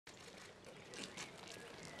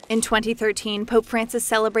In 2013, Pope Francis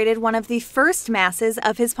celebrated one of the first masses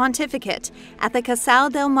of his pontificate at the Casal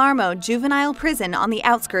del Marmo juvenile prison on the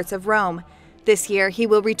outskirts of Rome. This year, he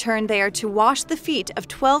will return there to wash the feet of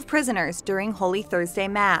 12 prisoners during Holy Thursday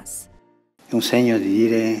Mass. È un segno di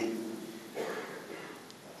dire: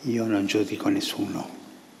 io non giudico nessuno.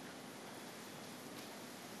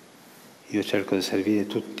 Io cerco di servire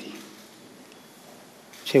tutti.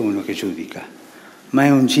 C'è uno che giudica, ma è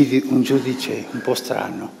un giudice un po'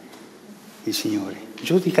 strano. Il Signore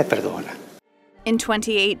giudica e perdona. In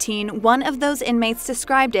 2018, one of those inmates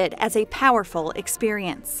described it as a powerful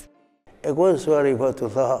experience.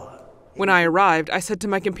 When I arrived, I said to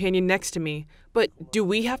my companion next to me, "But do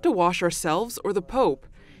we have to wash ourselves or the Pope?"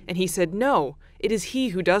 And he said, "No, it is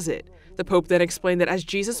he who does it." The Pope then explained that as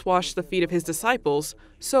Jesus washed the feet of his disciples,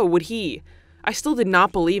 so would he. I still did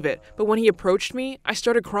not believe it, but when he approached me, I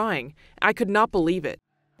started crying. I could not believe it.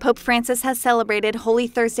 Pope Francis has celebrated Holy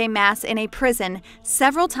Thursday Mass in a prison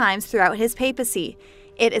several times throughout his papacy.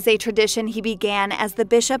 It is a tradition he began as the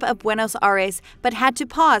Bishop of Buenos Aires, but had to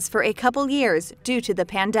pause for a couple years due to the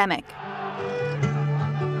pandemic.